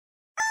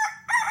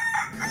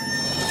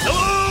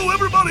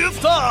everybody,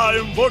 it's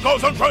time for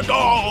Ghost and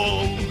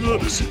Crendog!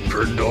 Ghost and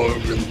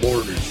Crendog in the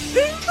morning.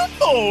 In the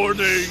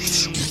morning!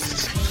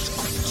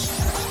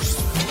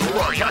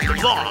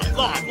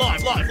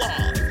 Live.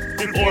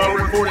 Before our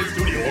recording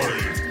studio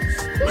audience.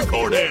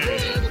 Recording!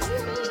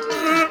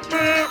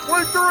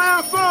 Wake your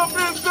ass up!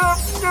 It's up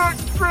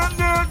next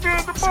Crendog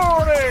in the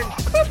morning!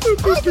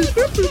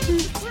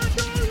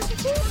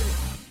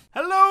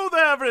 Hello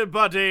there,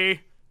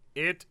 everybody!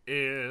 It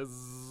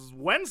is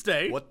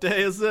Wednesday. What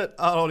day is it?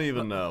 I don't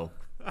even know.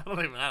 I don't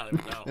even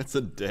know. It's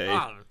a day.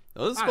 I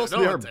This is I supposed to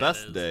don't be know our what day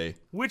best it is. day.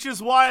 Which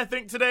is why I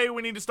think today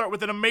we need to start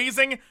with an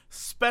amazing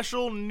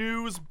special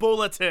news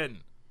bulletin.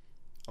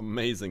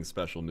 Amazing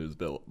special news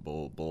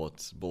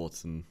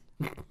bulletin.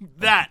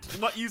 That,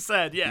 what you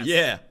said, yes.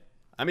 Yeah.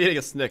 I'm eating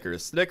a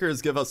Snickers.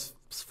 Snickers give us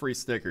free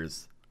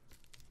Snickers.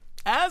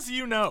 As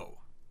you know,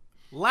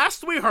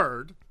 last we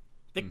heard,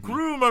 the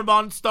Groomer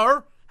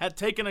Monster had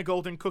taken a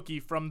golden cookie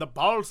from the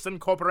Balson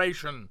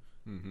Corporation,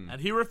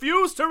 and he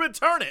refused to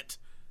return it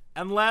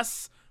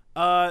unless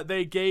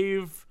they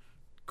gave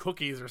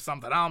cookies or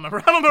something. I don't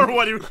remember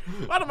what he was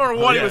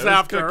It was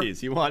after. Cookies.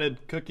 He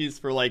wanted cookies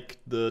for like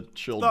the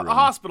children. The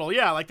hospital,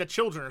 yeah, like the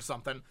children or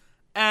something.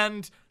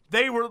 And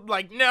they were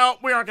like, no,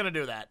 we aren't going to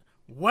do that.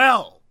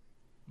 Well,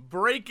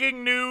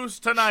 breaking news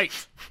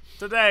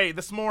today,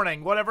 this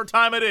morning, whatever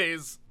time it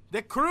is,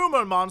 the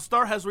Groomer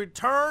Monster has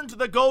returned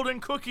the golden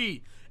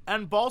cookie,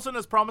 and Balson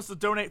has promised to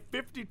donate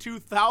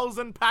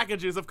 52,000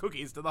 packages of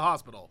cookies to the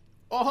hospital.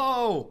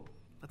 Oh,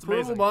 That's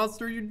amazing. Groomer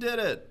Monster, you did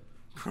it.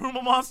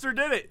 Groomer Monster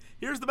did it.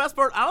 Here's the best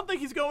part. I don't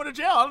think he's going to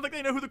jail. I don't think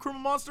they know who the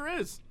Groomer Monster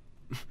is.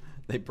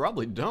 They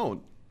probably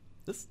don't.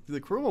 The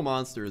Groomer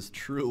Monster is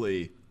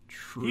truly.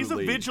 He's a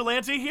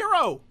vigilante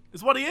hero,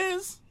 is what he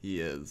is.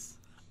 He is.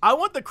 I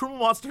want the Groomer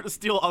Monster to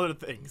steal other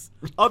things.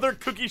 Other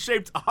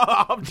cookie-shaped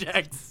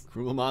objects.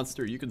 Groomer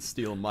Monster, you can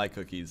steal my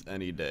cookies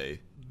any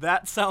day.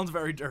 That sounds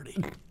very dirty.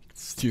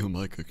 Steal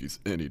my cookies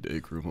any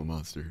day, Groomer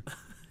Monster.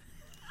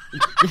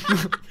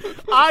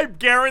 I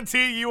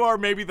guarantee you are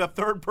maybe the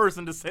third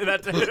person to say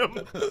that to him.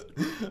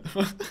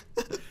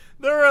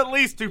 There are at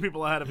least two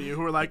people ahead of you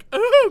who are like,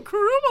 ooh,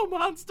 Groomer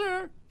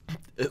Monster.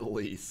 At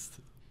least.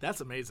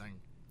 That's amazing.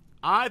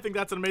 I think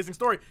that's an amazing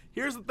story.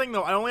 Here's the thing,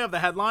 though. I only have the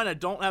headline. I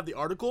don't have the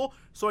article,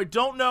 so I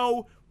don't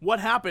know what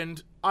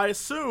happened. I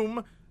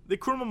assume the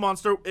Groomer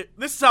Monster,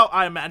 this is how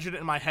I imagine it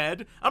in my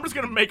head. I'm just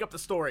going to make up the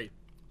story.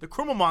 The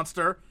Groomer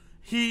Monster,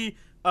 he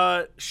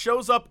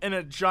shows up in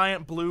a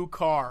giant blue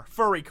car,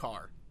 furry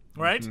car,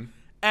 right?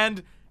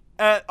 And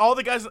all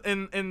the guys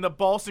in the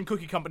Balson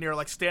Cookie Company are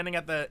like standing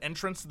at the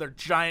entrance to their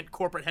giant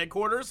corporate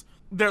headquarters.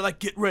 They're like,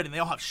 get ready. And they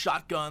all have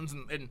shotguns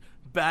and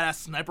badass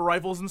sniper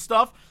rifles and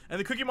stuff. And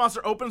the Cookie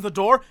Monster opens the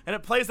door and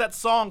it plays that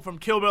song from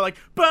Kill Bill, like,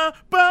 ba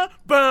ba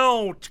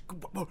bow,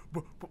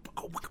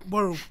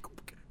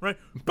 right?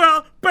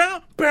 Bow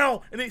bow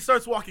bow. And then he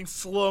starts walking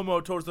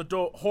slow-mo towards the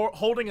door,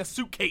 holding a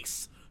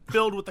suitcase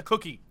filled with the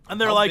cookie.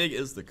 And they're How like, big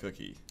is the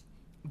cookie?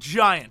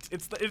 giant.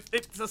 It's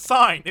a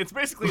sign. It's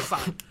basically a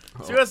sign.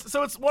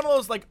 So it's one of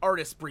those like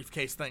artist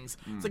briefcase things.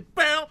 It's like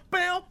bow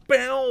bow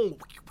bow.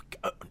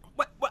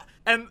 What?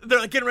 And they're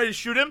like getting ready to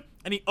shoot him,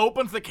 and he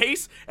opens the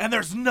case, and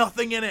there's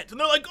nothing in it. And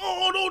they're like,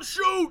 "Oh, don't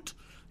shoot!"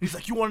 He's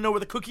like, "You want to know where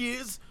the cookie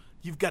is?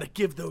 You've got to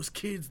give those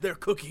kids their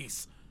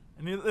cookies."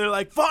 And they're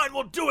like, "Fine,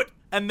 we'll do it."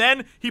 And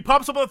then he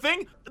pops up on the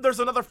thing.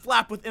 There's another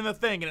flap within the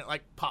thing, and it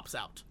like pops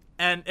out.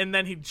 And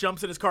then he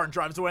jumps in his car and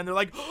drives away, and they're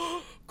like,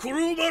 oh,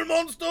 Groomer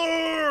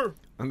Monster!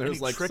 And there's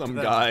he like tricked some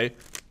them. guy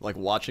like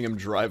watching him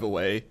drive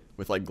away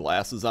with like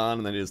glasses on,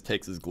 and then he just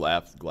takes his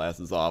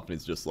glasses off, and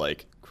he's just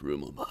like,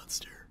 Groomer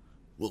Monster,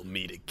 we'll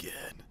meet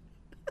again.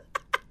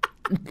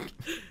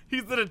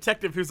 He's the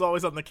detective who's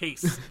always on the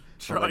case,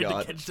 trying to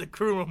God. catch the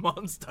Groomer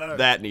Monster.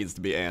 That needs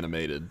to be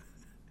animated.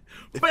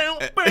 Bow,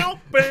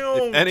 bow,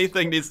 bow. If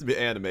anything needs to be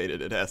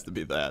animated, it has to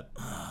be that.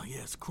 Oh,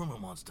 yes,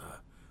 Groomer Monster.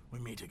 We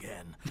meet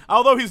again.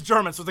 Although he's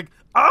German, so it's like,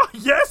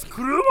 yes,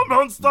 Groomer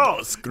Monster.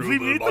 We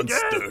meet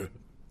again.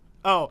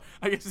 Oh,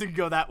 I guess you could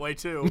go that way,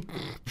 too,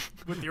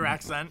 with your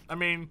accent. I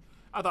mean,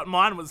 I thought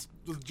mine was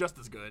just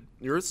as good.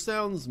 Yours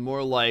sounds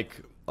more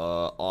like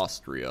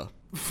Austria.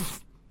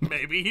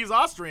 Maybe he's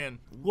Austrian.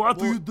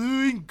 What are you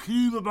doing,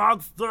 Groomer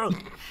Monster?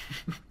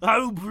 I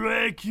will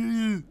break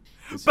you.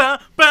 Bow,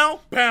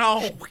 bow,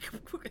 bow.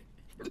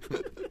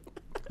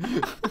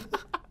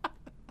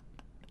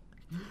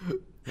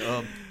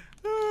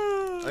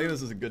 I think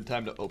this is a good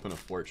time to open a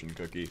fortune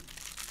cookie.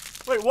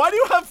 Wait, why do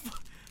you have...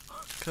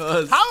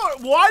 Cause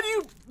Why do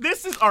you...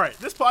 This is... Alright,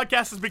 this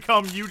podcast has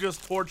become you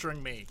just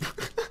torturing me.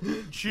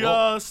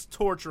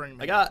 Torturing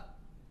me. I got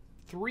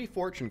 3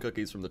 fortune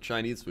cookies from the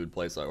Chinese food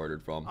place I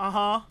ordered from.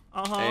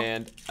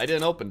 And I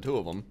didn't open 2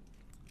 of them.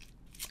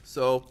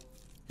 So,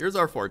 here's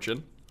our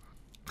fortune.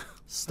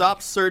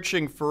 Stop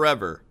searching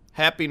forever.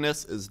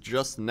 Happiness is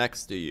just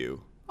next to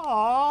you.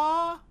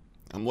 Aww.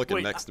 I'm looking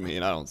Wait, next to me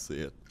and I don't see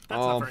it. That's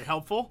not very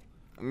helpful.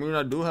 I mean,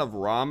 I do have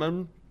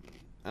ramen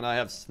and I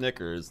have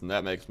Snickers, and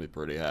that makes me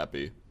pretty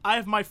happy. I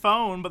have my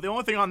phone, but the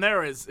only thing on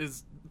there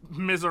is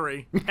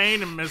misery.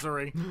 Pain and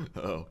misery.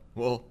 Oh,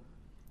 well,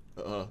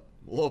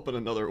 We'll open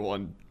another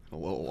one in a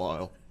little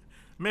while.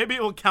 Maybe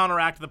it will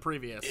counteract the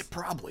previous. It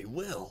probably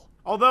will.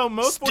 Although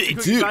most fortune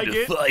cookies I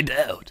get, find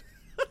out.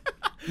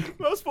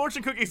 most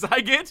fortune cookies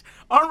I get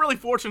aren't really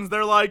fortunes.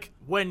 They're like,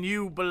 when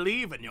you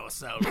believe in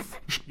yourself,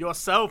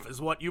 yourself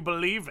is what you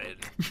believe in.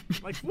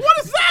 Like, what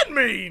does that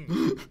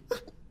mean?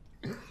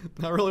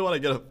 I really want to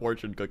get a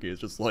fortune cookie.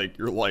 It's just like,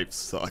 your life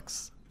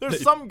sucks.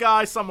 There's some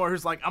guy somewhere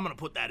who's like, I'm going to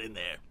put that in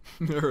there.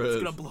 There is.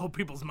 It's going to blow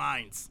people's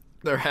minds.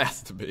 There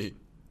has to be.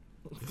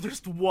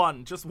 Just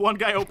one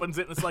guy opens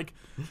it and it's like,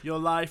 your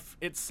life,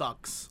 it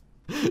sucks.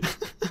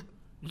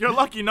 Your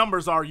lucky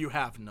numbers are you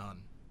have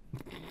none.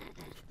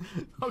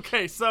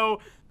 Okay,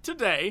 so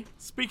today,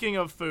 speaking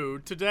of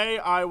food, today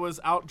I was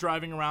out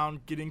driving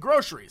around getting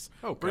groceries,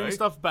 bringing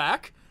stuff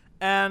back,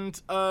 and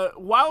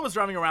while I was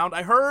driving around,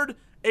 I heard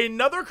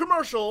another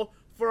commercial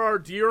for our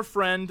dear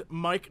friend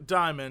Mike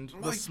Diamond,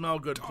 the Smell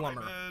Good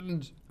Plumber.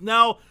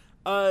 Now,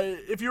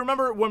 if you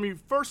remember when we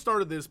first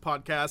started this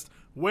podcast,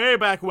 way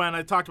back when,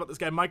 I talked about this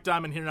guy, Mike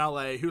Diamond, here in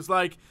LA, who's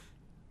like,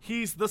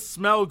 he's the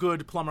Smell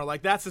Good Plumber,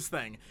 like that's his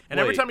thing. And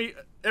every time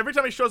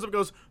he shows up, it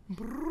goes,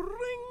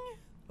 bring.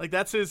 Like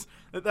that's his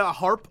a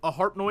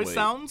harp noise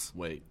sounds.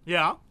 Wait.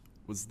 Yeah.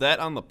 Was that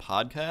on the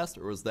podcast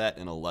or was that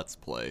in a Let's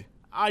Play?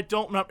 I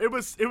don't remember. It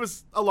was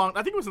a long.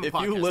 I think it was in the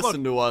podcast. If you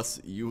listen to us,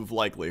 you've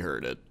likely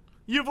heard it.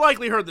 You've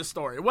likely heard this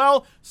story.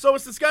 Well, so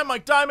it's this guy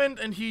Mike Diamond,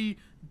 and he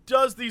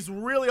does these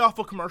really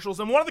awful commercials.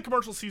 And one of the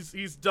commercials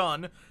he's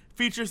done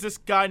features this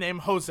guy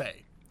named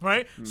Jose.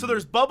 Right? So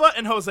there's Bubba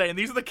and Jose, and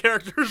these are the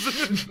characters.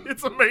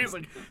 It's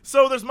amazing.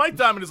 So there's Mike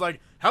Diamond who's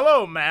like,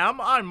 hello, ma'am,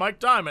 I'm Mike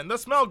Diamond, the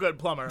Smell Good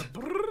Plumber.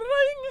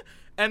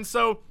 And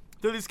so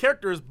there are these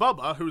characters,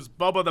 Bubba, who's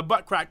Bubba the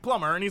Butt Crack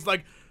Plumber, and he's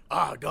like,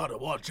 I gotta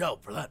watch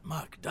out for that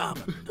Mike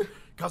Diamond,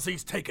 because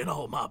he's taking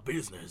all my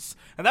business.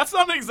 And that's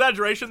not an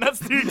exaggeration, that's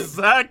the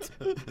exact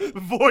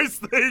voice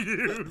they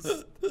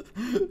use.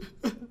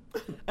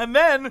 And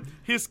then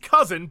his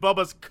cousin,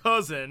 Bubba's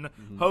cousin,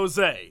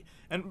 Jose.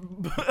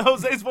 And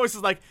Jose's voice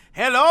is like,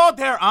 hello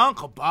there,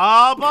 Uncle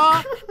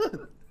Bubba.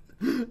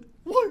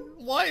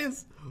 Why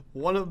is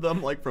one of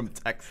them like from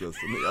Texas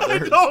and the other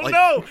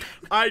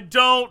I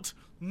don't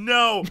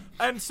know.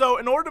 And so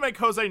in order to make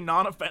Jose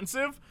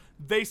non-offensive,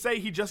 they say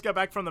he just got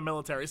back from the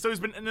military. So he's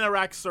been in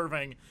Iraq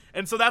serving.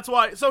 And so that's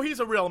why, so he's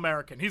a real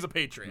American. He's a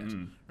patriot,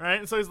 right?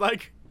 And so he's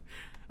like,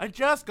 I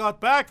just got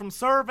back from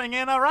serving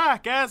in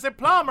Iraq as a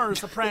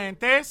plumber's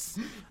apprentice.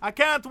 I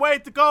can't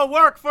wait to go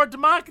work for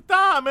Mike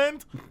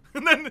Diamond.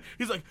 And then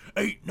he's like,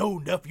 ain't no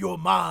nephew of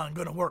mine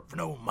gonna work for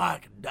no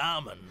Mike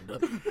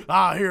Diamond.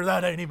 I hear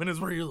that ain't even his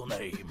real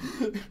name.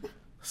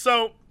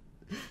 So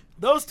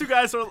those two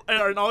guys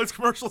are in all these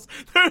commercials.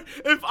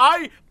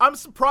 I'm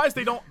surprised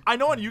they don't. I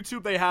know on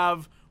YouTube they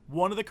have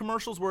one of the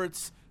commercials where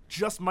it's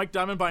just Mike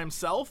Diamond by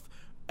himself.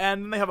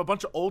 And then they have a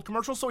bunch of old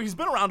commercials. So he's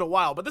been around a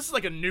while, but this is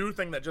like a new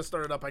thing that just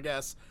started up, I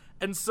guess.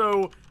 And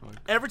so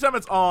every time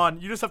it's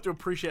on, you just have to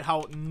appreciate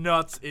how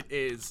nuts it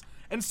is.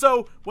 And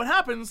so what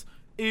happens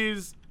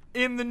is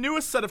in the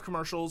newest set of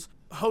commercials,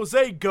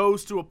 Jose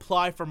goes to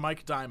apply for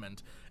Mike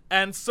Diamond.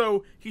 And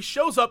so he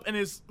shows up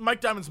and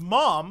Mike Diamond's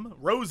mom,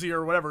 Rosie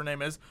or whatever her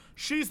name is,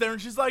 she's there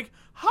and she's like,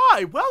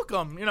 hi,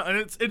 welcome. You know,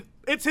 and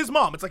it's his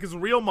mom. It's like his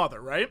real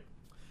mother, right?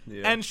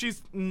 Yeah. And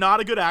she's not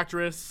a good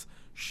actress.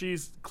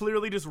 She's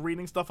clearly just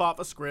reading stuff off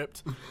a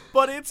script,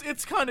 but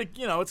it's kind of,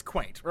 you know, it's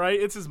quaint, right?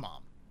 It's his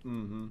mom.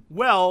 Mm-hmm.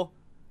 Well,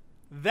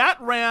 that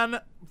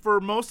ran for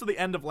most of the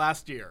end of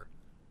last year.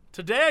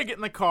 Today I get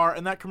in the car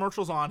and that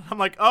commercial's on. I'm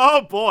like,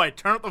 oh boy,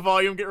 turn up the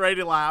volume, get ready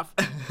to laugh.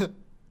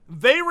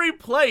 They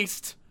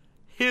replaced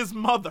his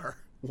mother.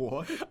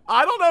 What?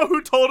 I don't know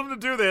who told him to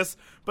do this,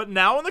 but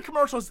now in the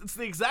commercials, it's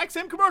the exact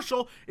same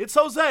commercial. It's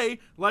Jose,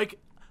 like,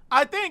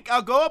 I think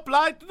I'll go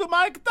apply to the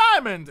Mike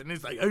Diamond. And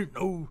he's like, ain't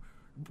no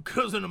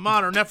cousin of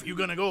mine or nephew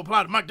gonna go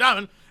apply to Mike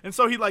Diamond. And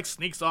so he like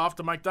sneaks off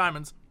to Mike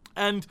Diamond's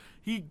and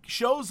he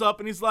shows up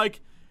and he's like,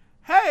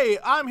 hey,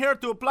 I'm here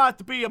to apply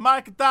to be a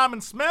Mike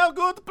Diamond Smell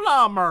Good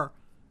Plumber.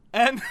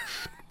 And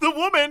the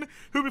woman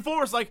who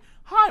before was like,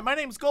 hi, my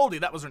name's Goldie.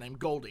 That was her name,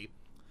 Goldie.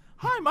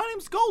 Hi, my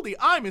name's Goldie.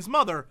 I'm his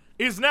mother.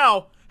 Is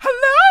now,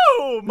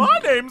 hello, my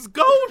name's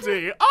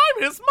Goldie.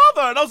 I'm his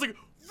mother. And I was like,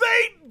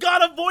 they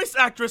got a voice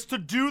actress to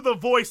do the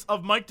voice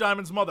of Mike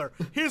Diamond's mother.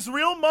 His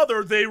real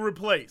mother they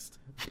replaced.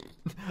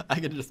 I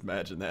can just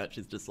imagine that.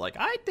 She's just like,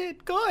 I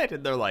did good.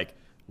 And they're like,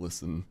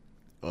 listen,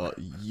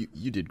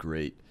 you did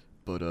great,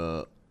 but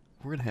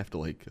we're gonna have to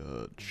like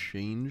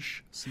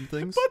change some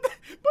things. But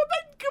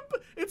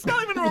it's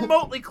not even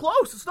remotely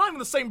close. It's not even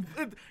the same.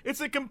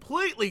 It's a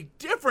completely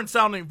different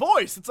sounding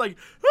voice. It's like,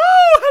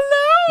 oh,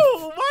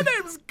 hello, my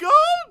name's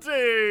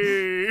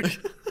Goldie.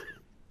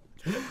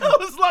 I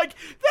was like,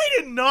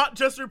 they did not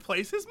just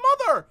replace his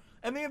mother.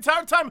 And the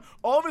entire time,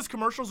 all of his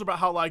commercials are about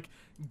how, like,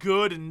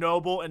 good and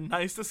noble and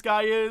nice this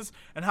guy is,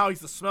 and how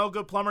he's the smell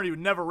good plumber, and he would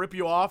never rip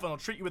you off, and he'll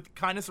treat you with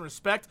kindness and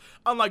respect,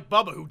 unlike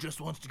Bubba, who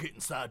just wants to get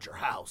inside your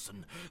house,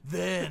 and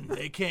then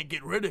they can't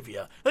get rid of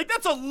you. Like,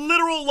 that's a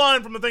literal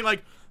line from the thing,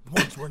 like,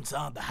 once we're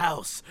inside the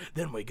house,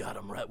 then we got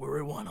him right where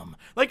we want him.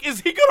 Like,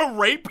 is he gonna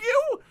rape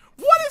you?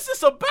 What is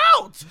this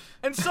about?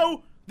 And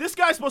so this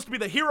guy's supposed to be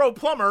the hero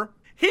plumber.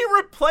 He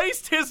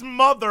replaced his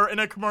mother in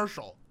a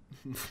commercial.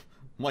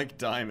 Mike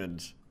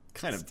Diamond.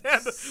 Kind of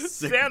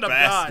sick stand-up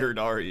bastard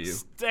guy. are you?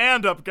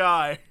 Stand-up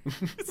guy.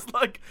 It's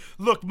like,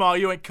 look, Ma,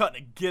 you ain't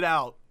cutting it. Get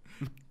out.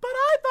 But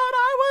I thought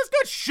I was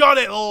good. Shut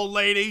it, old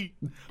lady.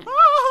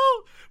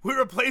 Oh, we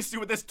replaced you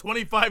with this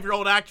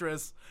 25-year-old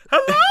actress.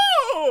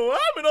 Hello,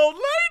 I'm an old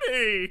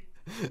lady.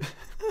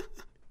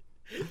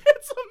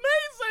 It's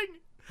amazing.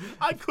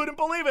 I couldn't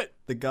believe it.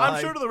 The guy.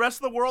 I'm sure to the rest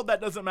of the world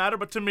that doesn't matter,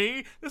 but to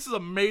me, this is a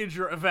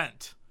major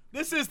event.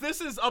 This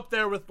is up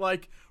there with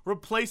like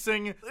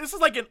replacing. This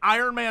is like in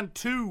Iron Man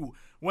 2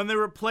 when they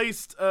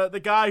replaced the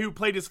guy who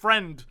played his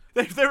friend.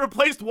 They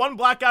replaced one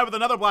black guy with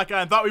another black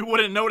guy and thought we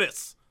wouldn't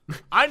notice.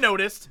 I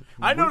noticed.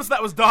 I noticed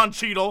that was Don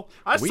Cheadle.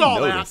 I saw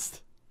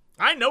that.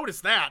 I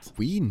noticed that.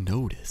 We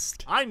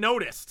noticed. I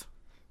noticed.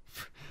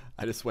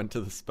 I just went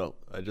to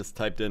I just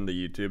typed into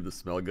YouTube the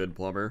Smell Good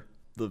Plumber.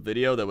 The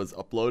video that was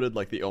uploaded,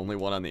 like the only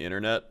one on the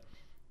internet,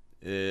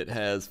 it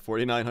has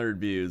 4,900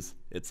 views.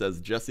 It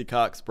says, Jesse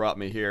Cox brought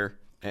me here,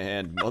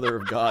 and Mother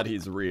of God,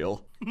 he's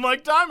real.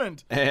 Mike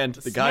Diamond. And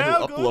the guy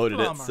who uploaded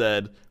it plumber.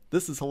 said,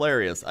 this is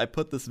hilarious. I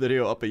put this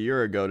video up a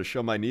year ago to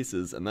show my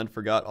nieces and then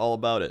forgot all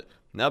about it.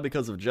 Now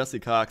because of Jesse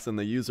Cox and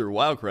the user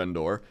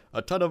WowCrendor,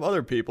 a ton of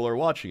other people are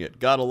watching it.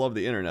 Gotta love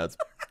the internet.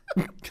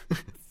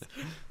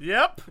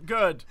 Yep,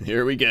 good.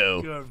 Here we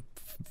go. Good.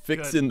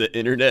 Fixing the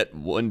internet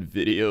one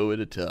video at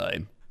a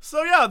time.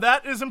 So yeah,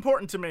 that is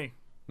important to me.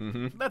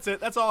 Mm-hmm. That's it.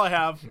 That's all I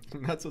have.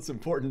 That's what's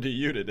important to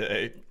you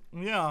today.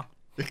 Yeah.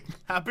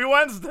 Happy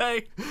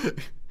Wednesday.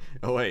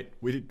 Oh wait,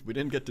 we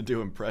didn't get to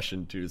do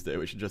Impression Tuesday.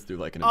 We should just do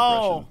like an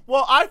impression. Oh,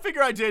 well, I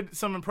figure I did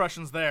some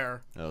impressions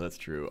there. Oh, that's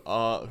true.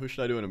 Who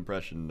should I do an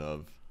impression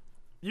of?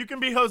 You can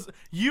be Jose.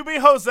 You be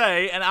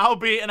Jose, and I'll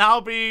be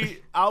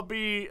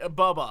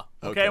Bubba.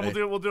 Okay,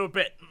 Okay. we'll do a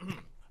bit.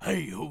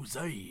 Hey,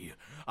 Jose.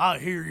 I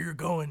hear you're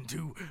going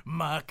to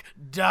Mike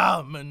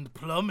Diamond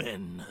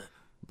Plumbing.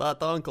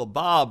 But Uncle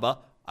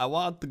Bob, I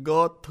want to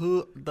go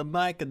to the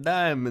Mike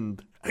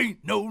Diamond. Ain't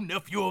no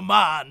nephew of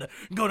mine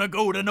gonna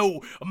go to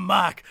no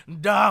Mike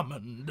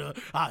Diamond.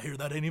 I hear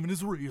that ain't even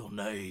his real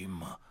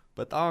name.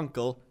 But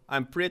Uncle,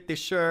 I'm pretty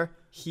sure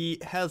he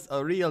has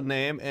a real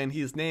name and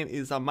his name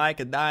is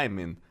Mike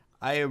Diamond.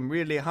 I am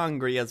really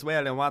hungry as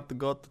well and want to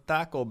go to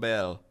Taco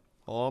Bell.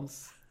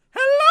 Holmes?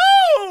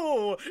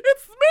 Hello!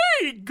 It's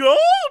me,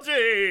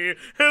 Goldie,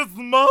 his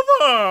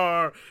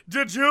mother.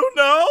 Did you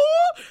know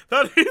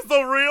that he's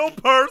a real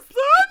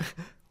person?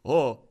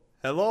 Oh,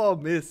 hello,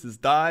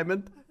 Mrs.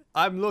 Diamond.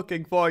 I'm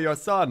looking for your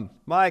son,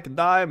 Mike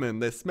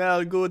Diamond, the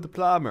smell good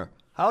plumber.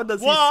 How does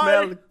Why? he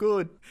smell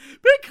good?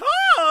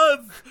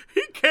 Because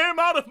he came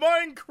out of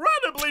my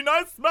incredibly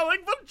nice smelling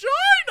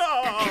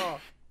vagina.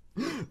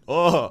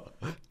 Oh,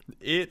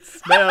 it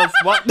smells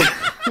what?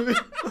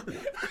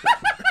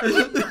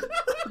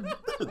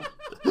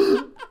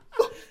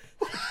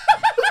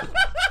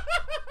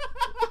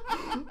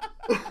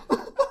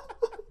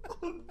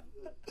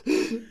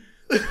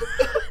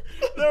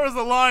 There was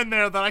a line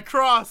there that I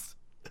crossed.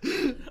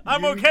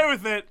 I'm okay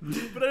with it,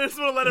 but I just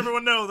want to let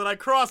everyone know that I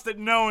crossed it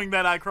knowing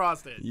that I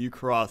crossed it. You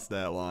crossed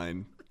that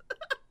line.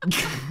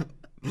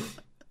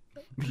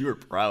 You were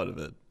proud of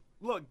it.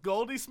 Look,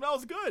 Goldie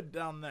smells good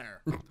down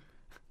there.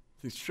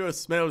 It sure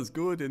smells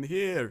good in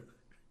here,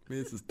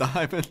 Mrs.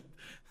 Diamond.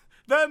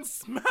 Then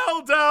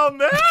smell down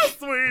there,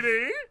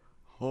 sweetie.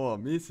 Oh,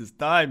 Mrs.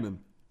 Diamond,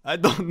 I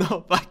don't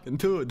know if I can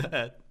do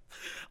that.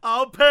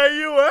 I'll pay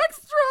you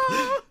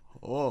extra.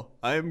 Oh,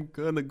 I'm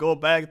gonna go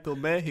back to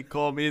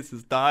Mexico,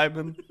 Mrs.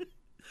 Diamond.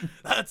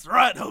 That's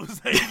right,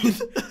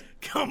 Jose.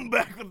 Come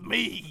back with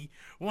me.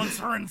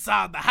 Once we're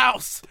inside the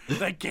house,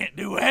 they can't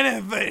do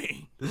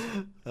anything.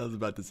 I was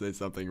about to say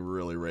something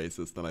really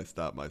racist, and I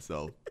stopped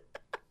myself.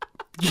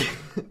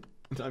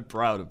 I'm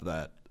proud of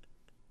that.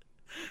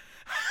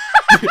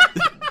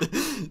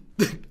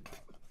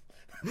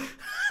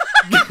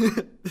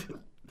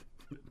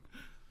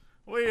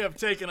 We have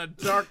taken a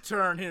dark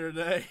turn here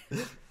today.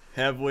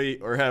 Have we,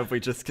 or have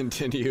we just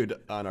continued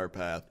on our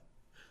path?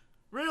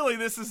 Really,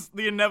 this is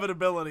the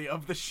inevitability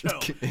of the show.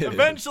 It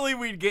Eventually,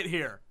 we'd get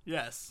here.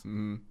 Yes.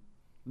 Now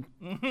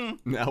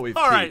we've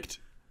All right. peaked.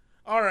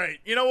 All right.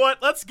 You know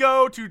what? Let's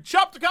go to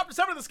Chop to Copter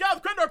 7 in the sky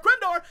with Crendor.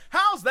 Crendor,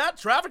 how's that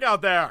traffic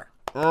out there?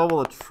 Well,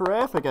 the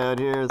traffic out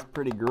here is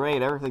pretty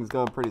great. Everything's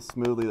going pretty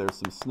smoothly. There's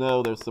some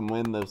snow, there's some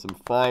wind, there's some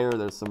fire,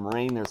 there's some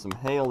rain, there's some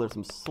hail, there's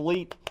some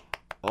sleet.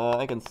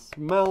 I can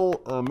smell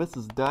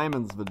Mrs.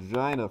 Diamond's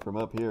vagina from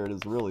up here. It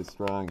is really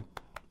strong.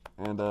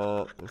 And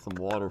there's some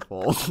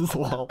waterfalls as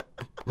well.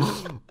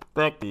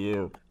 Back to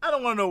you. I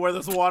don't want to know where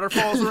those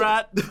waterfalls are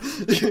at.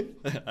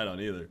 I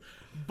don't either.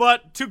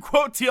 But to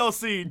quote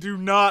TLC, do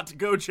not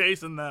go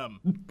chasing them.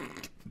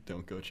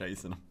 Don't go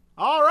chasing them.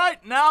 All right,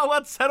 now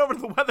let's head over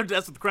to the weather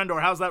desk with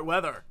Crendor. How's that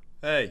weather?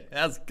 Hey,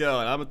 how's it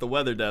going? I'm at the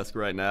weather desk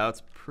right now.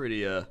 It's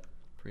pretty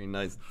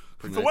nice.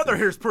 The weather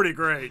here's pretty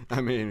great.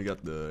 I mean, we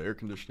got the air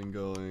conditioning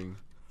going.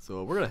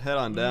 So we're gonna head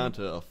on down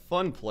to a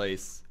fun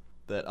place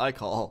that I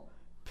call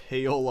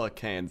Paola,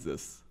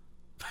 Kansas.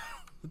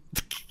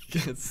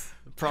 It's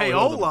probably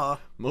one of the Paola?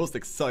 most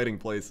exciting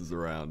places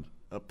around.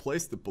 A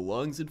place that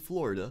belongs in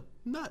Florida,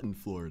 not in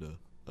Florida.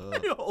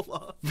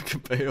 Paola.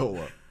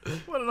 Paola.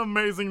 What an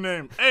amazing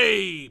name.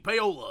 Hey,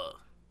 Paola.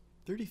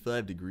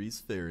 35 degrees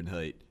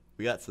Fahrenheit.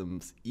 We got some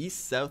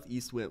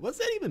east-southeast wind. What's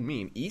that even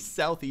mean?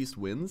 East-southeast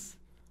winds?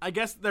 I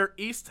guess they're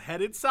east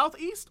headed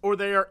southeast, or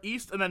they are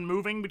east and then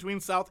moving between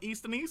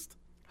southeast and east?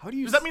 How do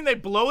you... Does that mean they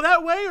blow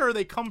that way, or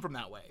they come from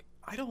that way?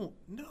 I don't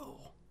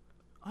know.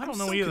 I don't I'm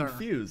know so either.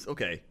 confused.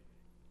 Okay.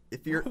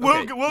 If you're...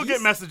 We'll okay, get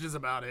east- messages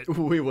about it.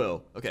 We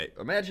will. Okay,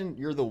 imagine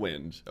you're the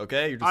wind,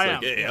 okay? You're just I like,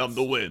 am, hey, yes. I'm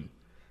the wind.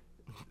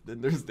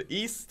 Then there's the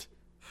east.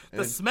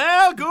 The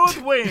smell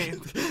good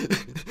wind.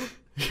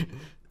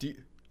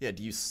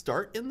 Do you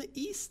start in the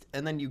east,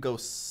 and then you go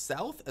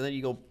south, and then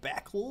you go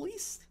back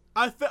east?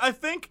 I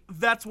think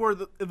that's where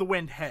the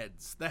wind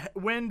heads. The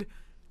wind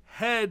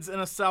heads in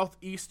a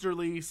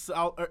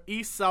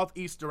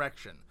east-southeast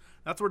direction.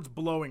 That's where it's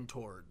blowing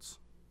towards.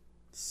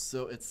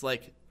 So it's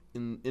like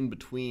in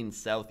between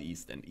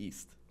southeast and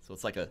east. So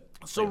it's like a...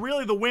 So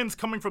really the wind's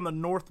coming from the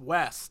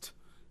northwest,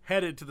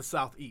 headed to the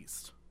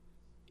southeast.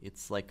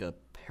 It's like a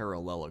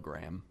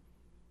parallelogram.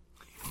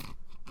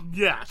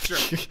 Yeah,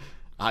 sure.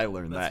 I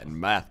learned that in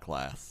math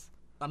class.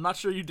 I'm not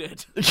sure you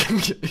did.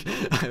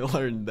 I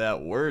learned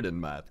that word in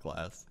math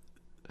class.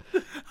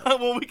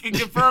 Well, we can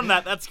confirm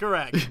that. That's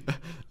correct.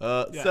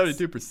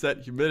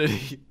 72%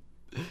 humidity,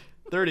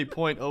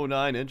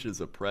 30.09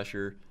 inches of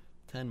pressure,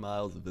 10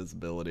 miles of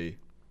visibility.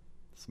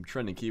 Some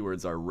trending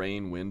keywords are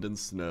rain, wind, and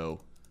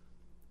snow.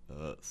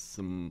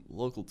 Some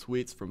local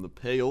tweets from the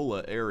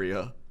Paola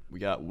area. We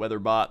got weather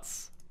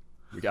bots.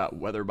 We got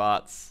weather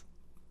bots.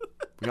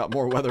 We got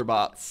more weather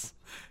bots.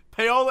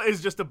 Paola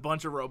is just a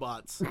bunch of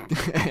robots.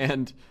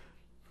 And,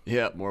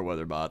 yeah, more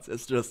weather bots.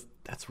 It's just,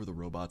 that's where the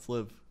robots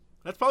live.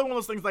 That's probably one of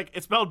those things, like,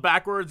 it's spelled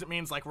backwards. It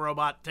means, like,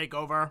 robot take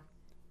over.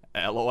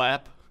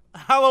 Aloap.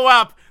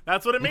 Aloap.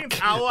 That's what it means.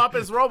 Aloap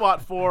is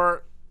robot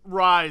for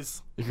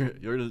rise.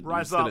 You're just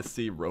Rise gonna up.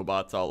 see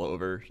robots all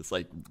over, just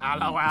like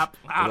Aloap.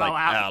 They're Aloap. like,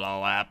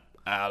 Aloap.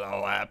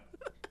 Aloap.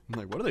 I'm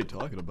like, what are they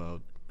talking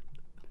about?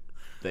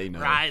 They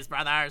know. Rise,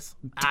 brothers.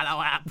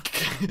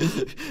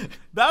 Aloap.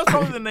 That was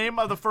probably the name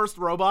of the first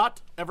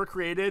robot ever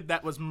created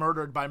that was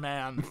murdered by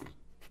man.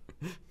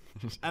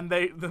 And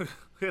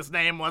his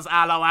name was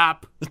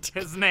Aloap.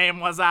 His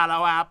name was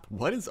Aloap.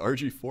 Why does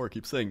RG4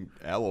 keep saying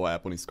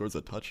Aloap when he scores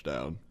a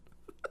touchdown?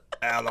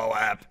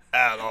 Aloap,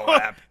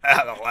 Aloap,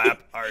 Aloap,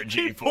 RG4.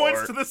 He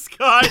points to the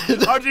sky.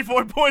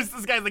 RG4 points to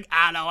the sky. He's like,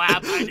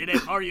 Aloap, I did it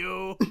for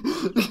you.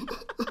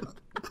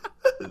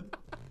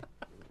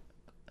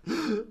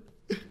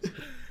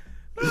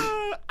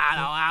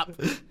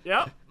 Aloap.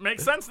 Yep,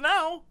 makes sense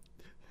now.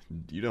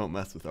 You don't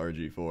mess with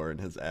RG4 and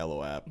his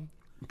Aloap.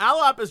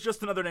 Aloap is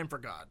just another name for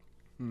God.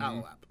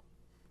 Aloap.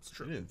 It's It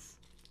true. is.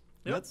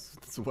 Yep.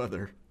 That's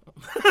weather.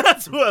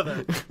 That's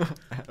weather.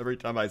 Every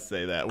time I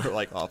say that, we're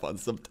like off on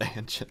some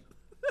tangent.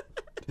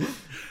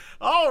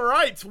 All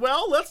right,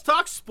 well, let's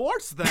talk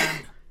sports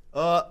then.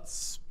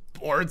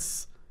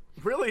 Sports.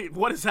 Really,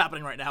 what is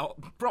happening right now?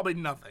 Probably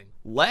nothing.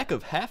 Lack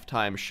of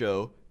halftime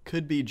show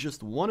could be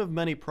just one of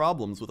many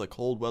problems with a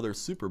cold weather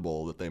Super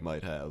Bowl that they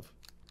might have.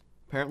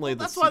 Apparently,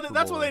 That's why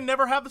they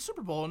never have the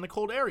Super Bowl in the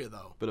cold area,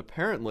 though. But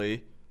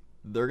apparently,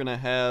 they're gonna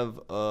have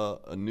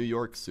a New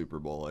York Super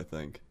Bowl, I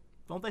think.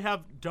 Don't they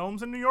have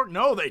domes in New York?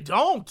 No, they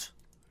don't.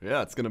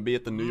 Yeah, it's gonna be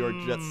at the New York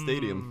Jets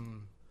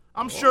Stadium.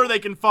 I'm sure they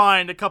can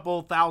find a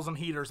couple thousand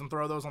heaters and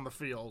throw those on the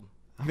field.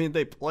 I mean,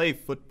 they play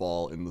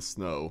football in the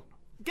snow.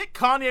 Get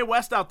Kanye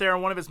West out there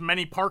in one of his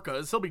many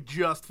parkas. He'll be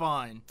just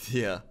fine.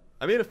 Yeah.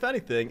 I mean, if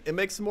anything, it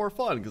makes it more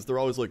fun because they're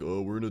always like,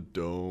 oh, we're in a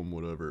dome,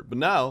 whatever. But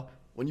now,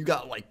 when you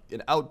got like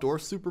an outdoor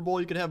Super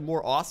Bowl, you could have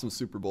more awesome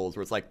Super Bowls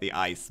where it's like the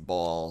ice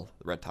ball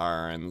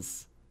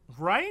returns.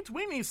 Right?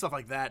 We need stuff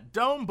like that.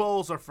 Dome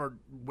bowls are for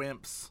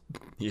wimps.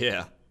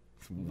 Yeah.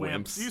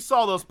 Wimps. You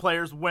saw those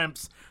players,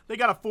 wimps. They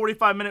got a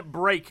 45-minute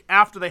break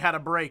after they had a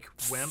break.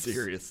 Wimps.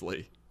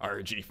 Seriously.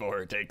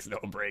 RG4 takes no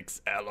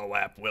breaks.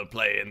 Aloap will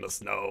play in the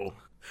snow.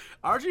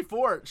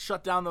 RG4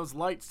 shut down those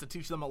lights to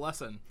teach them a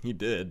lesson. He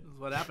did. That's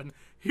what happened.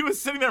 He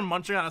was sitting there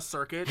munching on a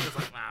circuit, just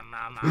like,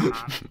 nah.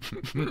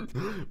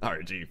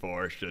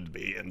 RG4 should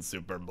be in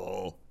Super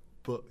Bowl.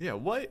 But yeah,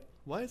 why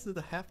is the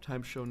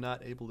halftime show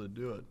not able to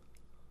do it?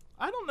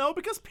 I don't know,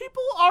 because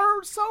people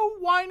are so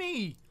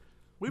whiny.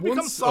 We've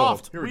become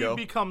soft. Here we go.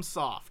 Become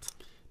soft.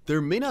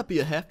 There may not be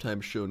a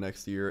halftime show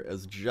next year,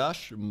 as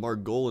Josh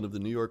Margolin of the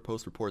New York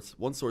Post reports.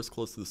 One source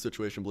close to the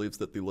situation believes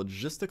that the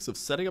logistics of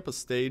setting up a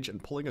stage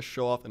and pulling a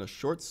show off in a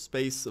short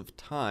space of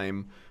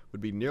time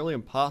would be nearly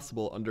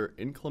impossible under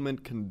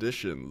inclement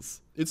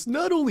conditions. It's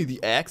not only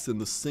the acts and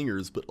the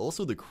singers, but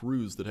also the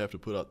crews that have to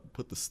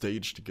put the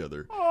stage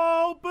together.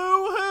 Oh,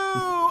 boo-hoo.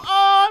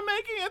 Oh, I'm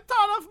making a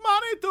ton of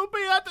money to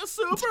be at the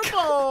Super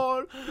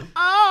Bowl.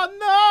 Oh,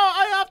 no,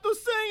 I have to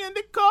sing in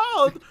the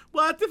cold.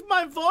 What if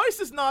my voice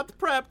is not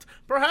prepped?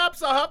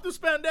 Perhaps I'll have to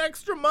spend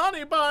extra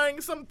money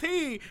buying some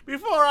tea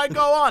before I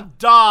go on.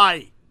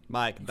 Die.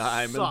 Mike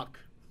Diamond. Suck.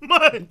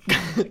 Mike.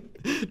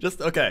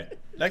 Just, okay.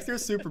 Next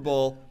year's Super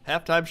Bowl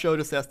halftime show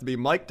just has to be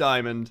Mike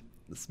Diamond,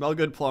 the smell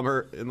good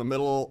plumber, in the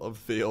middle of the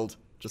field,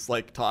 just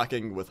like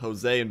talking with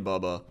Jose and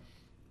Bubba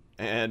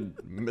and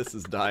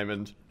Mrs.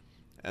 Diamond.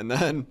 And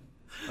then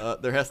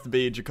there has to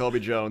be Jacoby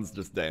Jones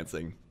just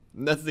dancing.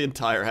 And that's the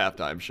entire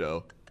halftime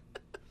show.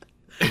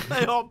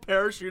 They all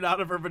parachute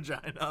out of her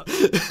vagina.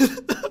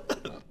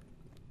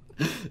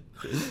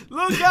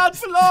 Look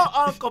out below,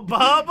 Uncle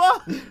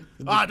Bubba.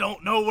 I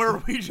don't know where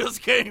we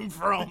just came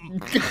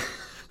from.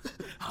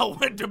 I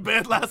went to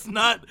bed last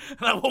night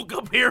and I woke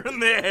up here in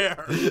the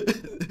air.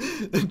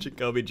 And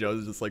Jacoby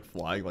Jones is just like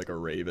flying like a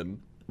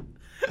raven.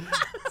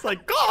 It's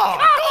like,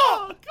 caw,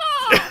 caw,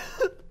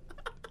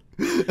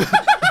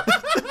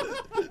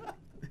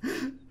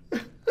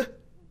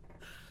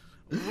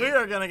 We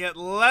are going to get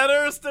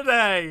letters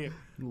today.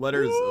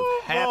 Letters of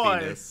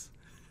happiness.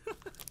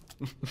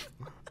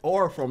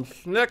 Or from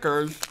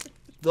Snickers,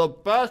 the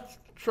best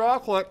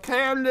chocolate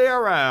candy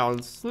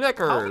around.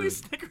 Snickers. How many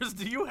Snickers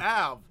do you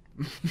have?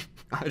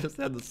 I just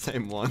had the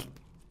same one.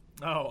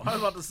 Oh, I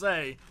was about to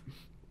say.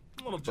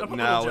 I'm a But little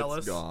now jealous.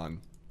 it's gone.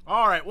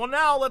 All right, well,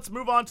 now let's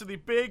move on to the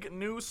big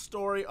news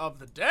story of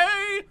the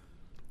day.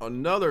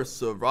 Another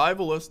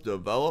survivalist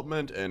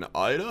development in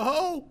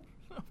Idaho?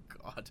 Oh,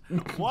 God.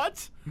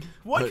 What?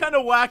 What kind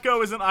of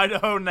wacko is in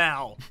Idaho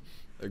now?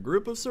 A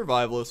group of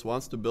survivalists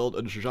wants to build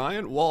a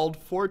giant walled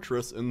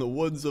fortress in the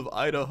woods of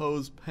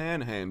Idaho's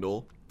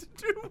Panhandle. To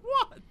do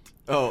what?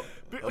 Oh,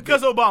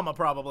 Because Obama,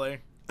 probably.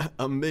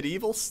 a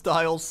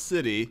medieval-style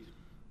city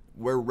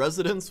where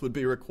residents would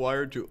be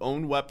required to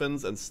own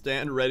weapons and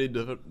stand ready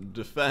to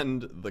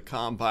defend the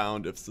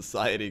compound if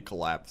society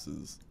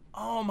collapses.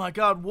 Oh, my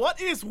God.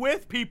 What is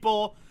with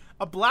people?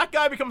 A black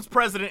guy becomes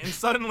president and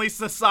suddenly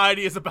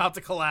society is about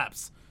to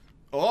collapse.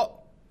 Oh!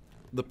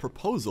 The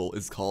proposal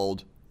is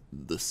called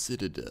the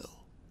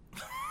Citadel.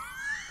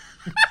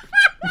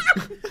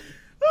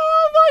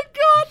 Oh, my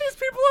God. These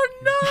people are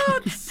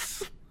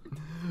nuts.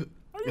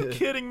 Are you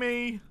kidding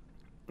me?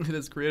 It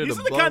has created These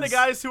a are the buzz. kind of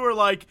guys who are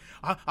like,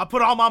 I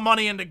put all my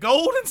money into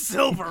gold and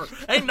silver.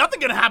 Ain't nothing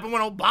gonna happen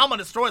when Obama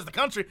destroys the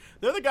country.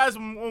 They're the guys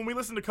when we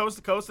listen to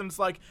Coast and it's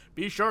like,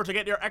 be sure to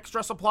get your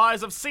extra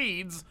supplies of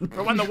seeds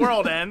for when the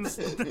world ends.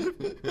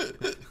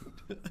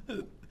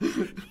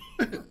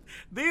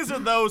 These are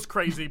those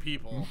crazy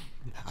people.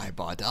 I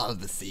bought all of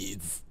the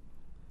seeds.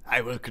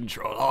 I will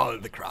control all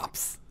of the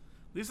crops.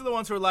 These are the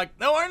ones who are like,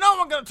 no, ain't no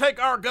one gonna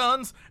take our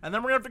guns, and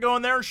then we're gonna have to go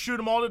in there and shoot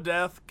them all to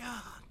death.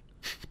 God.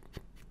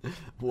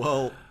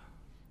 Well,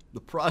 the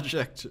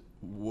project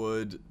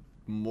would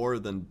more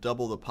than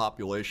double the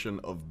population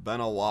of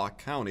Benawah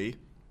County,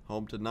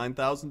 home to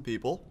 9,000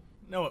 people.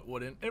 No, it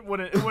wouldn't. It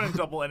wouldn't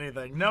double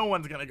anything. No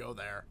one's gonna go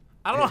there.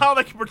 I don't know how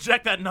they can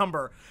project that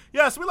number.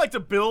 Yes, we like to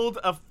build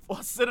a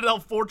citadel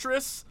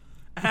fortress,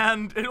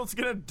 and it's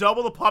gonna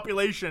double the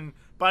population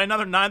by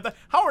another 9,000.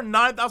 How are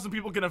 9,000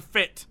 people gonna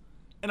fit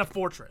in a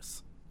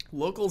fortress?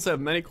 Locals have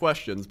many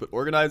questions, but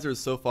organizers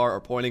so far are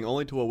pointing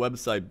only to a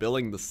website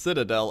billing the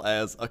Citadel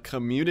as a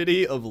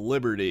community of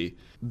liberty.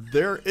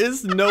 There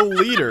is no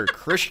leader,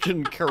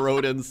 Christian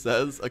Karodin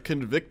says, a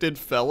convicted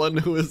felon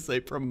who is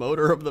a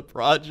promoter of the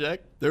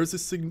project. There's a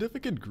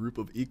significant group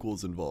of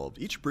equals involved,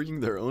 each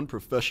bringing their own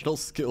professional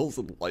skills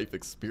and life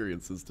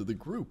experiences to the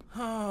group.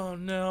 Oh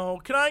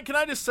no. Can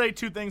I just say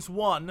two things?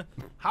 One,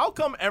 how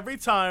come every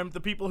time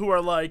the people who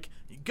are like,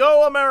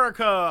 go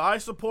America, I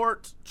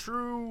support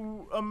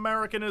true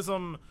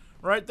Americanism,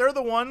 right? They're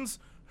the ones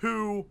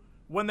who,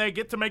 when they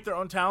get to make their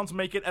own towns,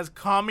 make it as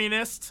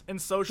communist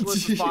and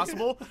socialist as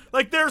possible.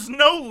 Like, there's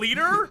no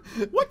leader?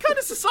 What kind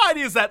of society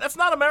is that? That's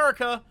not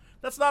America.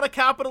 That's not a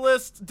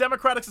capitalist,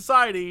 democratic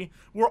society.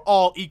 We're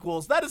all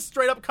equals. That is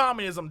straight up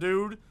communism,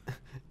 dude.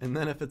 And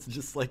then if it's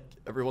just like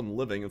everyone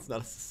living, it's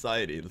not a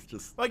society, it's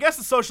just... Well, I guess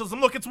it's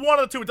socialism. Look, it's one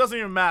of the two. It doesn't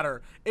even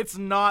matter. It's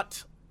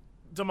not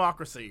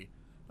democracy.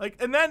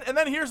 Like, and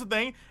then here's the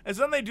thing, is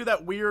then they do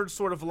that weird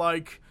sort of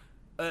like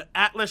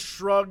Atlas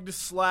Shrugged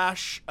 /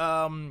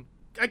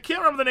 I can't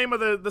remember the name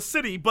of the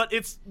city, but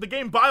it's the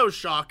game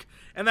BioShock,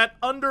 and that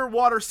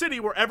underwater city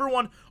where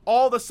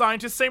all the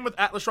scientists, same with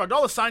Atlas Shrugged,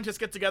 all the scientists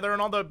get together,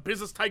 and all the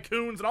business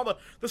tycoons, and all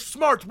the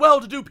smart,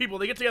 well-to-do people,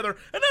 they get together,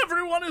 and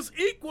everyone is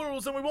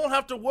equals, and we won't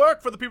have to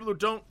work for the people who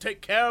don't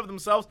take care of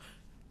themselves.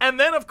 And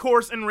then, of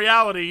course, in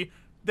reality,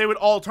 they would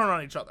all turn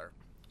on each other.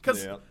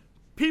 Because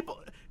people...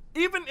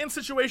 Even in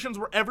situations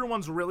where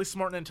everyone's really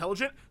smart and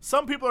intelligent,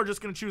 some people are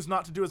just going to choose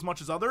not to do as much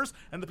as others,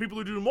 and the people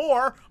who do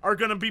more are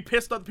going to be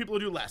pissed at the people who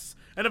do less.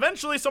 And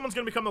eventually, someone's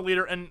going to become the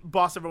leader and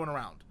boss everyone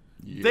around.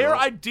 Yep. Their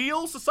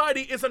ideal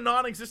society is a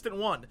non-existent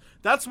one.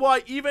 That's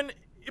why even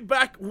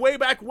way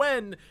back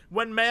when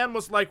man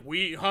was like,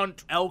 we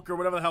hunt elk or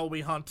whatever the hell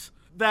we hunt,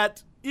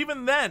 that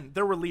even then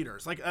there were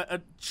leaders. Like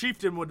a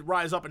chieftain would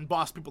rise up and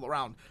boss people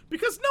around.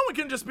 Because no one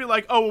can just be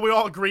like, oh, well, we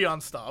all agree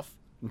on stuff.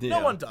 Yeah.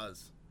 No one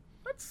does.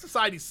 That's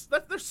society's.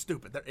 They're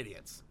stupid. They're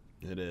idiots.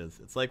 It is.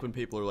 It's like when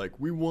people are like,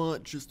 we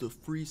want just a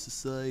free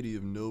society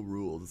of no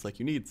rules. It's like,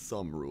 you need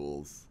some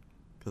rules.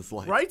 Because,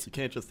 like, right? You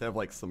can't just have,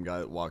 like, some guy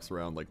that walks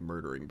around, like,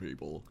 murdering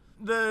people.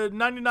 The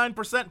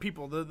 99%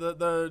 people,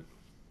 the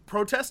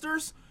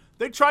protesters,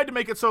 they tried to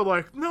make it so,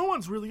 like, no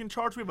one's really in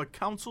charge. We have a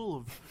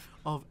council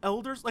of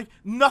elders. Like,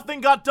 nothing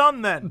got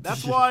done then.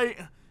 That's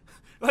why,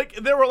 like,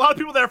 there were a lot of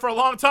people there for a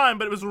long time,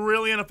 but it was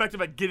really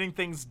ineffective at getting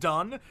things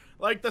done.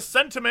 Like, the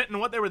sentiment and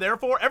what they were there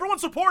for, everyone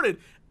supported.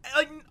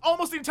 Like,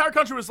 almost the entire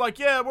country was like,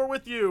 yeah, we're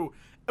with you.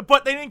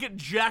 But they didn't get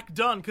jack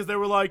done because they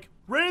were like,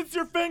 raise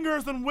your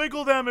fingers and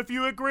wiggle them if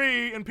you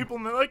agree. And people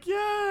were like,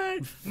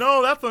 yay.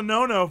 No, that's a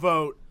no-no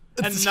vote.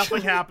 And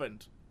nothing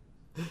happened.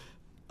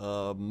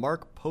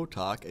 Mark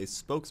Potok, a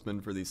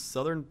spokesman for the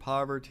Southern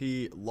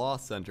Poverty Law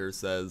Center,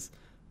 says,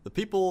 the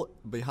people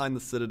behind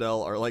the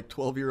Citadel are like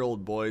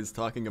 12-year-old boys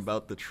talking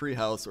about the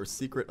treehouse or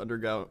secret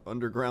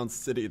underground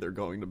city they're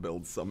going to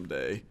build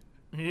someday.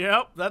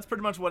 Yep, that's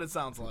pretty much what it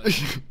sounds like.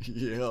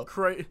 Yeah.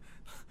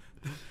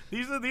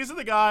 These are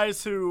the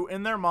guys who,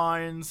 in their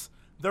minds,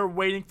 they're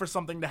waiting for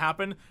something to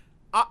happen.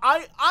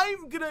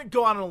 I'm going to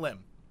go out on a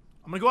limb.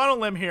 I'm going to go out on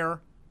a limb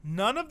here.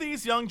 None of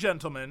these young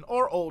gentlemen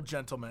or old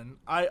gentlemen,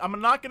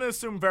 I'm not going to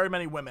assume very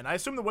many women. I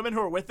assume the women who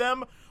are with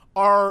them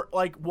are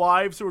like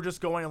wives who are just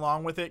going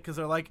along with it because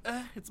they're like,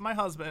 it's my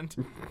husband.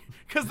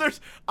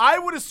 Because I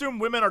would assume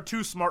women are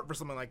too smart for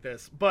something like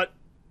this. But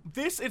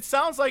it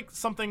sounds like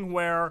something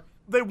where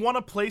they want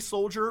to play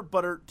soldier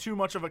but are too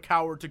much of a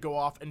coward to go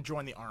off and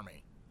join the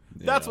army.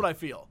 Yeah. That's what I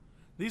feel.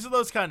 These are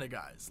those kind of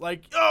guys.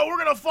 Like, oh, we're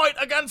going to fight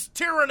against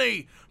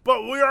tyranny,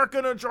 but we aren't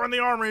going to join the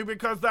army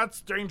because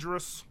that's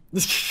dangerous.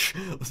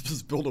 Let's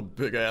just build a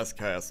big-ass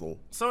castle.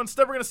 So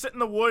instead we're going to sit in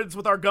the woods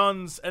with our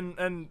guns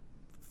and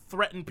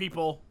threaten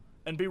people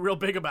and be real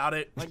big about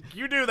it. Like,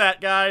 you do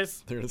that,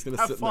 guys. They're just going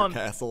to sit in their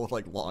castle with,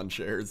 like, lawn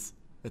chairs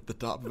at the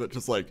top of it,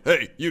 just like,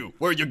 hey, you,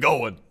 where you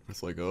going?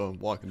 It's like, oh, I'm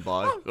walking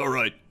by. All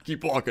right,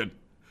 keep walking.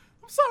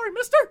 I'm sorry,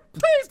 mister.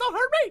 Please don't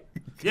hurt me.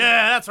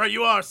 Yeah, that's right,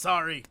 you are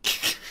sorry.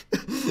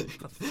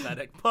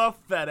 Pathetic.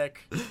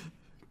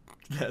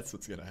 That's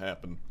what's going to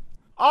happen.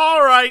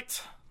 All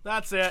right.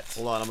 That's it.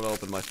 Hold on, I'm going to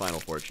open my final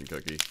fortune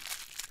cookie.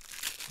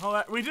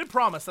 Oh, we did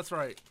promise, that's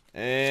right.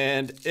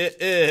 And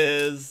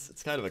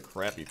it's kind of a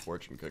crappy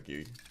fortune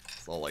cookie.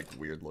 It's all like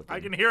weird looking. I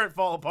can hear it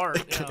fall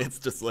apart. Yeah. It's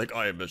just like,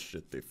 I am a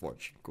shitty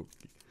fortune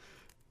cookie.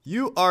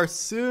 You are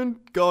soon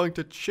going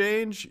to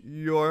change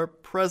your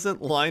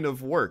present line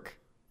of work.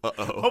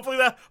 Uh-oh. Hopefully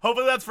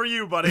that's for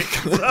you, buddy.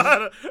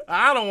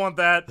 I don't want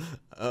that.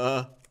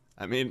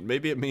 I mean,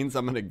 maybe it means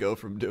I'm going to go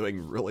from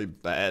doing really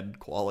bad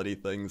quality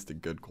things to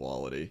good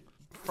quality.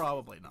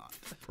 Probably not.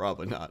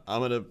 Probably not.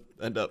 I'm going to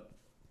end up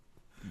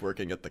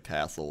working at the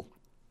castle.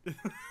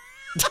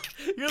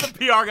 You're the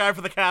PR guy for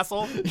the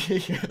castle?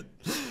 Yeah.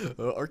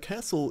 Our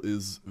castle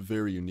is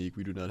very unique.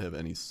 We do not have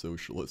any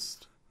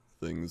socialist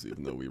things,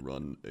 even though we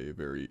run a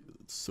very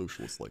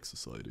socialist-like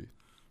society.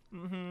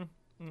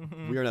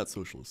 We are not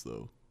socialists,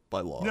 though,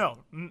 by law. No,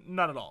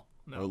 not at all.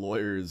 No. Our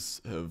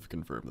lawyers have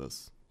confirmed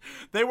this.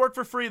 They work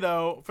for free,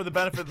 though, for the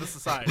benefit of the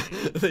society.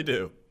 They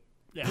do.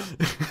 Yeah.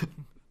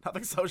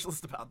 Nothing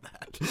socialist about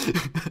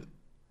that.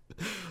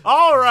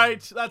 All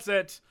right, that's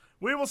it.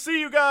 We will see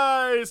you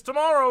guys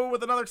tomorrow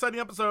with another exciting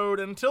episode.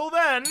 Until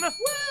then,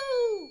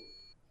 woo!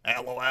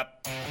 Aloe.